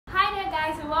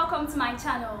guys, and welcome to my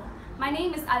channel. My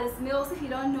name is Alice Mills if you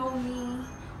don't know me,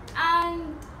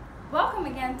 and welcome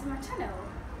again to my channel.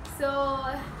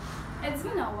 So it's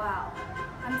been a while.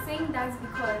 I'm saying that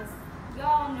because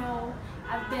y'all know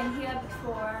I've been here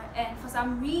before, and for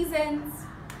some reasons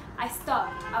I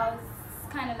stopped. I was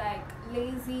kind of like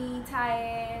lazy,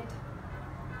 tired,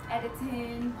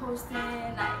 editing, posting,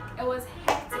 like it was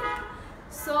hectic.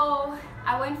 So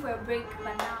I went for a break,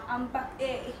 but now I'm back.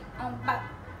 Hey, I'm back.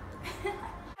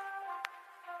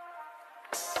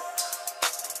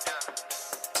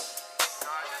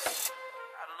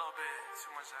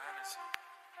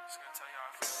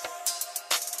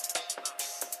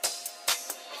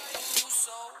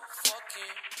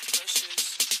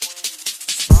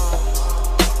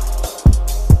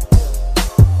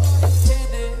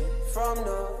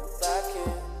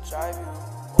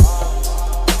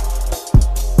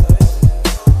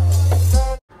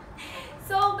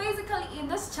 So basically in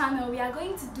this channel we are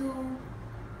going to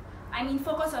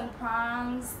focus on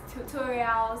pranks,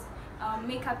 tutorials,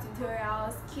 makeup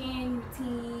tutorials, skin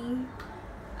routine,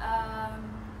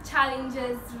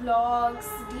 challenges, vlogs,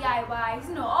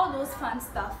 DIYs, all those fun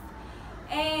stuff.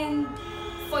 And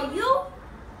for you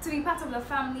to be part of the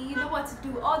family, you know what to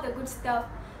do, all the good stuff,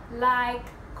 like,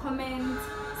 comment,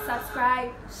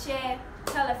 subscribe, share,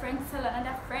 tell a friend to tell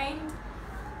another friend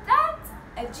that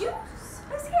a juice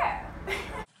is here.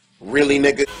 Really,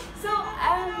 nigga? So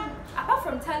apart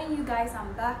from telling you guys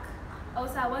I'm back,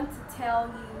 also I want to tell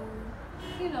you,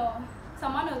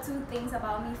 some one or two things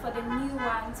about me for the new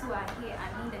ones who are here.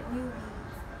 The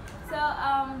newbies. So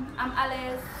I'm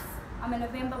Alice. I'm a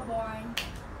November born.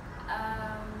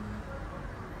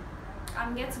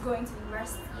 I'm yet to go into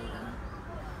university.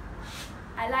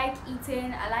 I like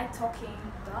eating. I like talking.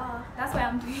 Duh. That's why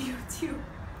I'm doing YouTube.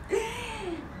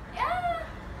 Yeah,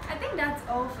 I think that's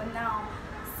all for now.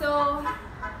 So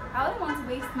I wouldn't want to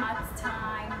waste much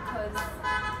time because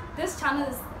this channel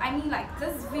is,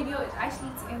 this video is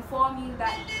actually to inform you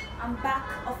that I'm back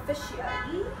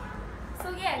officially. So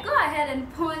yeah, go ahead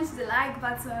and punch the like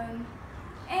button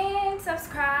and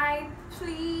subscribe.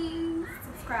 Please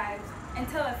subscribe and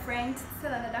tell a friend,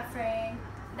 tell another friend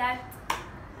that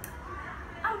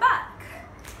I'm back.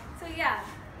 So yeah,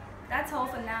 that's all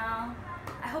for now.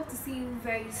 I hope to see you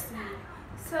very soon.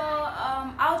 So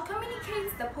I'll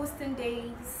communicate the posting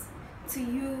days to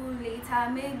you later,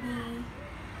 maybe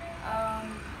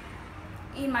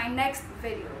in my next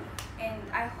video, and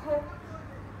I hope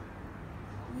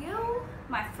you,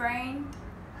 my friend,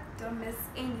 don't miss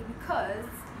any because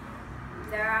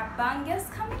there are bangers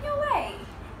coming your way.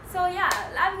 So yeah,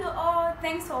 love you all.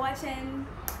 Thanks for watching.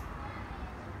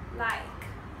 Like,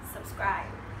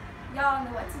 subscribe. Y'all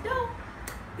know what to do.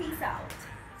 Peace out.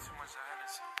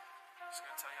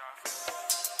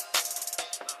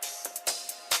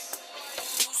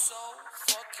 So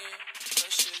fucking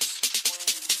precious when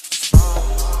you